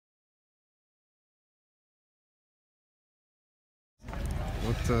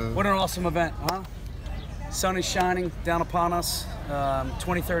What an awesome event, huh? Sun is shining down upon us.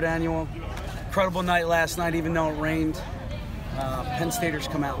 23rd annual. Incredible night last night, even though it rained. Penn Staters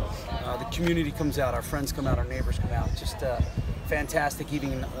come out. The community comes out. Our friends come out. Our neighbors come out. Just fantastic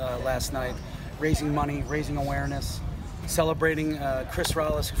evening last night. Raising money, raising awareness, celebrating Chris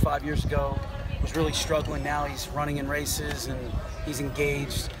Rollis, who 5 years ago was really struggling. Now he's running in races and he's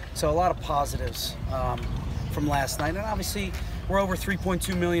engaged. So a lot of positives from last night. And obviously, we're over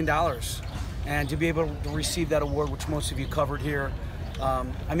 $3.2 million. And to be able to receive that award, which most of you covered here,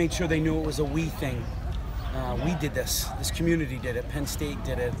 I made sure they knew it was a we thing. We did this. This community did it. Penn State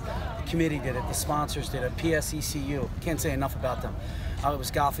did it. The committee did it. The sponsors did it. PSECU. Can't say enough about them. I was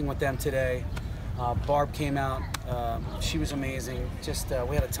golfing with them today. Barb came out. She was amazing. Just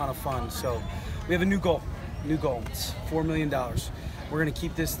we had a ton of fun. So we have a new goal. New goal. It's $4 million. We're going to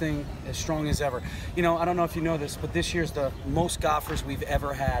keep this thing as strong as ever. You know, I don't know if you know this, but this year's the most golfers we've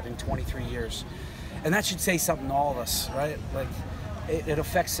ever had in 23 years. And that should say something to all of us, right? Like, it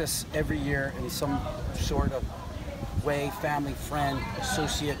affects us every year in some sort of way, family, friend,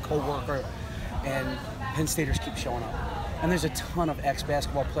 associate, co-worker, and Penn Staters keep showing up. And there's a ton of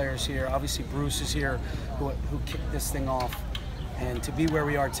ex-basketball players here. Obviously, Bruce is here, who kicked this thing off. And to be where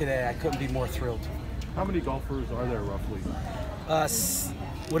we are today, I couldn't be more thrilled. How many golfers are there roughly?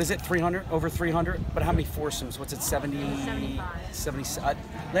 What is it, 300? Over 300? But how many foursomes? What's it, 70? 75.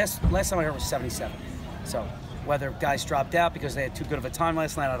 Last time I heard was 77. So whether guys dropped out because they had too good of a time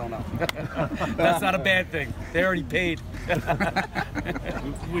last night, I don't know. That's not a bad thing. They already paid.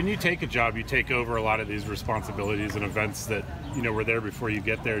 When you take a job, you take over a lot of these responsibilities and events that, you know, were there before you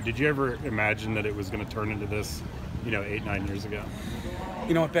get there. Did you ever imagine that it was going to turn into this, you know, 8-9 years ago?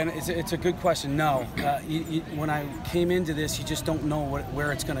 You know what, Ben, it's a good question. No. When I came into this, you just don't know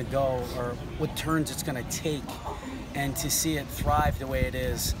where it's going to go or what turns it's going to take. And to see it thrive the way it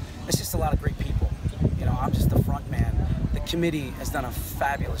is, it's just a lot of great people. You know, I'm just the front man. The committee has done a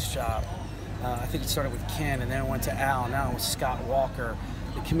fabulous job. I think it started with Ken, and then it went to Al, and now with Scott Walker.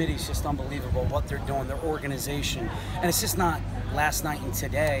 The committee is just unbelievable, what they're doing, their organization. And it's just not last night and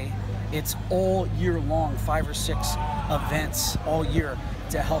today. It's all year long, 5 or 6 events all year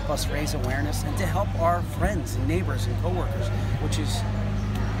to help us raise awareness and to help our friends and neighbors and coworkers, which is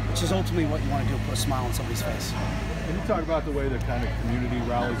ultimately what you want to do, put a smile on somebody's face. Can you talk about the way the kind of community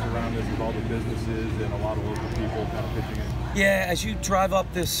rallies around this with all the businesses and a lot of local people kind of pitching in? Yeah, as you drive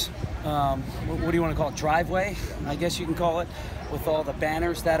up this, what do you want to call it, driveway, I guess you can call it, with all the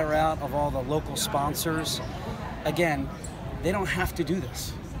banners that are out of all the local sponsors. Again, they don't have to do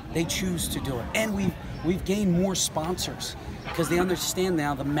this. They choose to do it. And we've gained more sponsors because they understand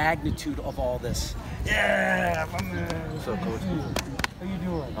now the magnitude of all this. Yeah! What's up, Coach? How you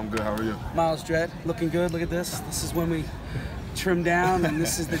doing? I'm good. How are you? Miles Dredd, looking good. Look at this. This is when we trim down, and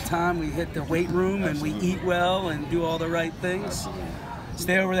this is the time we hit the weight room and we eat well and do all the right things.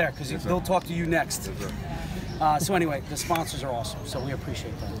 Stay over there because they'll talk to you next. So anyway, the sponsors are awesome, so we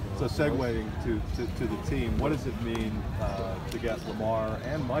appreciate that. So segueing to the team, what does it mean to get Lamar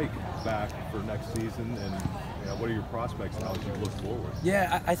and Mike back for next season, and what are your prospects now as you look forward?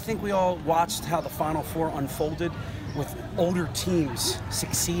 Yeah, I think we all watched how the Final Four unfolded with older teams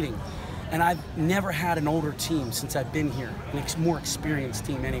succeeding. And I've never had an older team since I've been here, a more experienced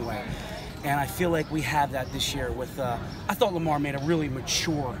team anyway. And I feel like we have that this year with, I thought Lamar made a really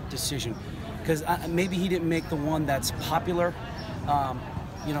mature decision because maybe he didn't make the one that's popular.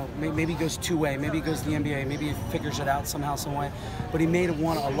 You know, maybe he goes two-way, maybe he goes to the NBA, maybe he figures it out somehow, some way. But he made a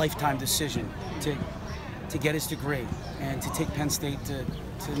lifetime decision to get his degree and to take Penn State to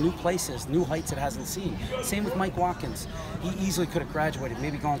new places, new heights it hasn't seen. Same with Mike Watkins. He easily could have graduated,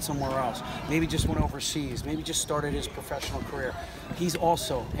 maybe gone somewhere else, maybe just went overseas, maybe just started his professional career. He's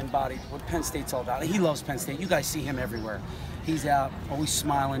also embodied what Penn State's all about. He loves Penn State. You guys see him everywhere. He's out, always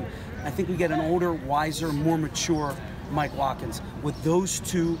smiling. I think we get an older, wiser, more mature Mike Watkins. With those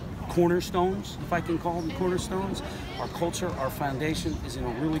two cornerstones, if I can call them cornerstones, our culture, our foundation is in a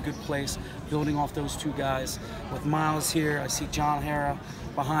really good place, building off those two guys. With Miles here, I see John Hara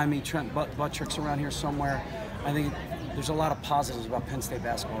behind me, Trent Buttrick's around here somewhere. I think there's a lot of positives about Penn State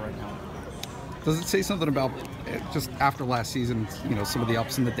basketball right now. Does it say something about, just after last season, some of the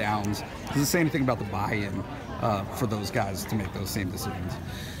ups and the downs, does it say anything about the buy-in for those guys to make those same decisions?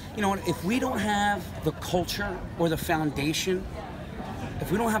 You know what, if we don't have the culture or the foundation,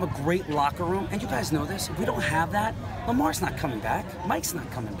 if we don't have a great locker room, and you guys know this, if we don't have that, Lamar's not coming back, Mike's not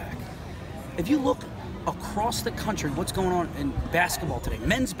coming back. If you look across the country, what's going on in basketball today,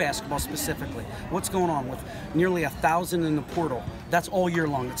 men's basketball specifically, what's going on with nearly 1,000 in the portal, that's all year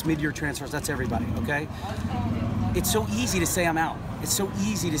long, that's mid-year transfers, that's everybody, okay? It's so easy to say I'm out. it's so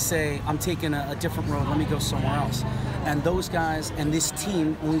easy to say, I'm taking a different road, let me go somewhere else. And those guys and this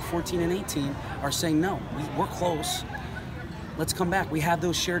team, only 14 and 18, are saying, no, we're close. Let's come back. We have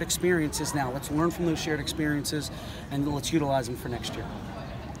those shared experiences now. Let's learn from those shared experiences, and let's utilize them for next year.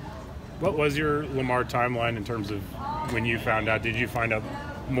 What was your Lamar timeline in terms of when you found out? Did you find out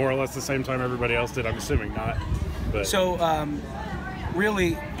more or less the same time everybody else did? I'm assuming not. But. So,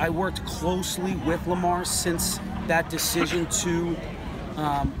 really, I worked closely with Lamar since that decision to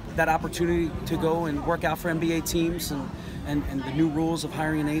that opportunity to go and work out for NBA teams and the new rules of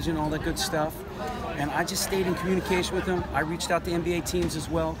hiring an agent, all that good stuff. And I just stayed in communication with him. I reached out to NBA teams as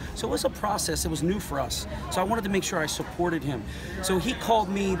well. So it was a process. It was new for us. So I wanted to make sure I supported him. So he called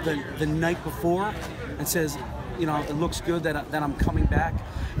me the night before and says, you know, it looks good that I'm coming back.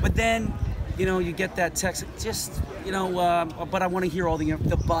 But then, you know, you get that text, just, you know, but I want to hear all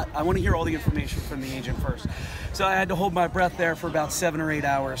I want to hear all the information from the agent first. So I had to hold my breath there for about 7 or 8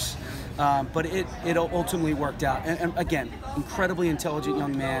 hours. But it ultimately worked out. And again, incredibly intelligent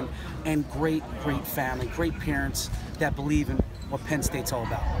young man and great family, great parents that believe in what Penn State's all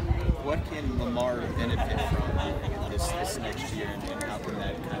about. What can Lamar benefit from this next year, and how can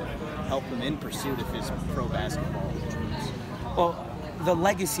that kind of help him in pursuit of his pro basketball dreams? Well, the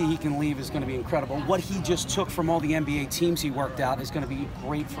legacy he can leave is going to be incredible. What he just took from all the NBA teams he worked out is going to be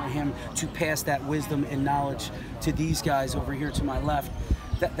great for him to pass that wisdom and knowledge to these guys over here to my left.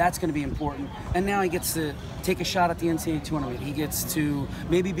 That's going to be important. And now he gets to take a shot at the NCAA tournament. He gets to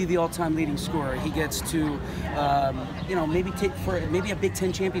maybe be the all-time leading scorer. He gets to, you know, maybe take for maybe a Big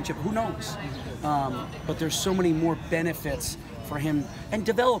Ten championship. Who knows? But there's so many more benefits for him. And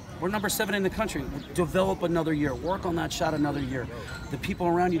develop. We're number 7 in the country. Develop another year. Work on that shot another year. The people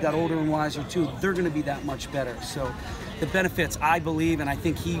around you got older and wiser too. They're going to be that much better. So the benefits, I believe, and I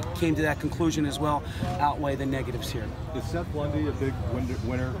think he came to that conclusion as well, outweigh the negatives here. Is Seth Lundy a big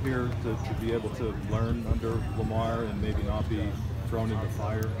winner here to be able to learn under Lamar and maybe not be thrown into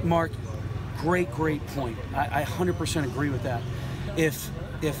fire? Mark, great point. I 100% agree with that. If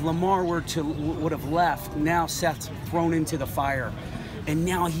Lamar would have left, now Seth's thrown into the fire. And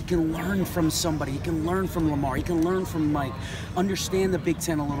now he can learn from somebody. He can learn from Lamar. He can learn from Mike. Understand the Big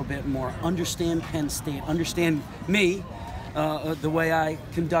Ten a little bit more. Understand Penn State. Understand me, the way I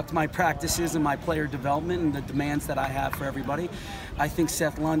conduct my practices and my player development and the demands that I have for everybody. I think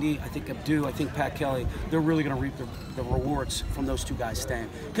Seth Lundy, I think Abdu, I think Pat Kelly, they're really going to reap the rewards from those two guys staying.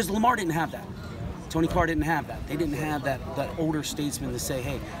 Because Lamar didn't have that. Tony Carr didn't have that. They didn't have that older statesman to say,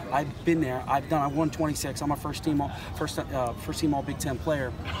 hey, I've been there, I won 26, I'm a first team all Big Ten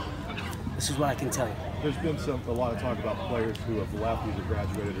player. This is what I can tell you. There's been a lot of talk about players who have left, either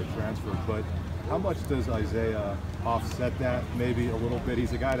graduated or transferred, but how much does Isaiah offset that? Maybe a little bit.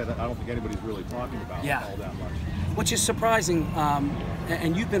 He's a guy that I don't think anybody's really talking about all that much. Which is surprising,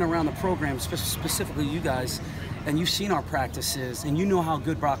 and you've been around the program, specifically you guys, and you've seen our practices, and you know how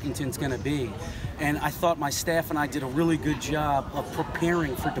good Brockington's going to be. And I thought my staff and I did a really good job of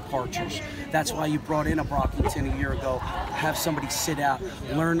preparing for departures. That's why you brought in a Brockington a year ago, have somebody sit out,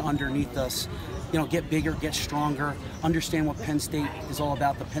 learn underneath us, you know, get bigger, get stronger, understand what Penn State is all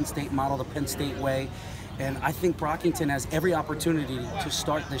about, the Penn State model, the Penn State way. And I think Brockington has every opportunity to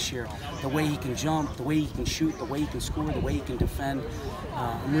start this year. The way he can jump, the way he can shoot, the way he can score, the way he can defend.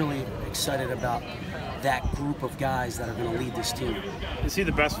 I'm really excited about that group of guys that are going to lead this team. Is he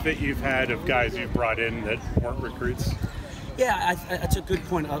the best fit you've had of guys you've brought in that weren't recruits? Yeah, that's a good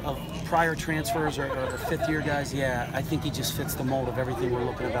point. Of prior transfers or fifth-year guys, yeah, I think he just fits the mold of everything we're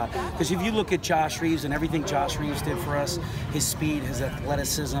looking about. Because if you look at Josh Reeves and everything Josh Reeves did for us, his speed, his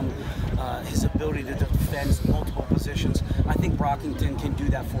athleticism, his ability to defend multiple positions, I think Brockington can do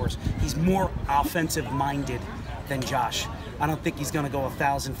that for us. He's more offensive-minded than Josh. I don't think he's going to go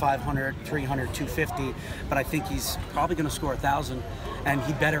 1,000, 500, 300, 250, but I think he's probably going to score 1,000, and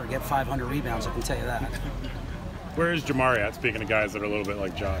he better get 500 rebounds, I can tell you that. Where is Jamari at, speaking of guys that are a little bit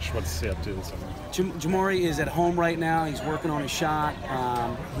like Josh? What's he up to this summer? Jamari is at home right now. He's working on his shot.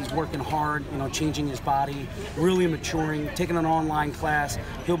 He's working hard, you know, changing his body, really maturing, taking an online class.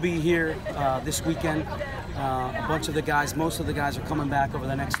 He'll be here this weekend. A bunch of the guys, most of the guys are coming back over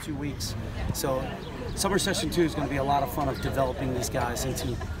the next 2 weeks. So Summer Session 2 is going to be a lot of fun of developing these guys into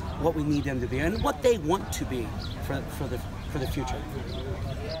what we need them to be and what they want to be for the future.